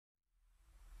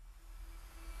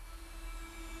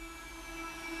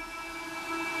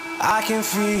I can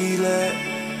feel it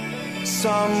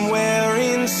somewhere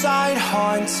inside,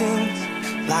 haunting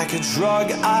like a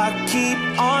drug I keep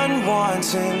on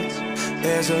wanting.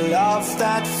 There's a love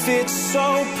that fits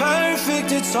so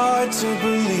perfect, it's hard to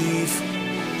believe.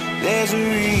 There's a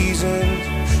reason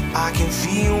I can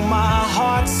feel my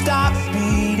heart stop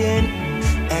beating,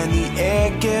 and the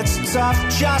air gets tough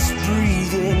just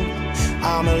breathing.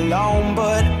 I'm alone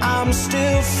but I'm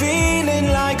still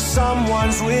feeling like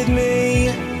someone's with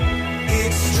me.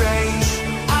 It's strange,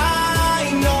 I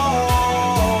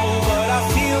know, but I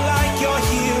feel like you're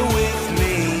here with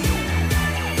me,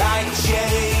 like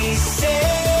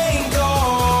chasing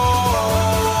ghosts.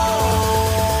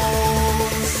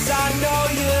 I know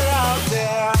you're out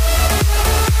there.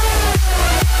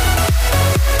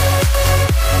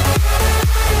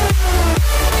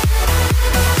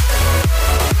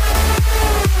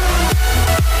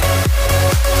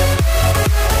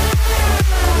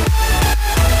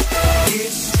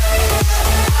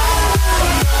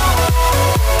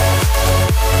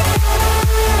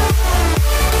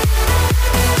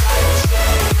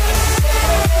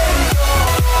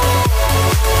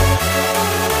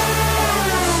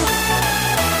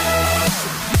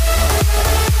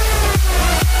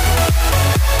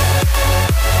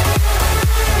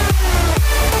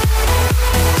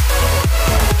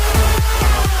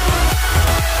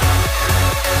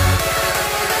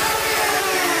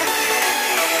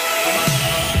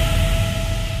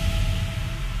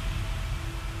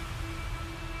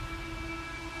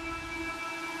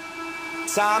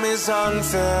 Time is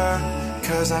unfair,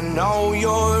 'cause I know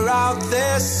you're out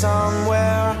there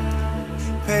somewhere,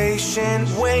 patient,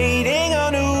 waiting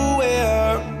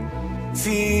unaware,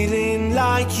 feeling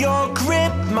like your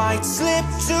grip might slip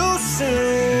too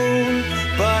soon.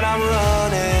 But I'm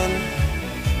running,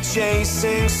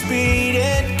 chasing speed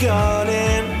and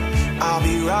gunning. I'll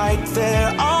be right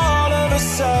there all of a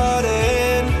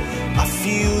sudden. I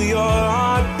feel your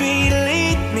heartbeat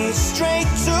lead me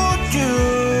straight to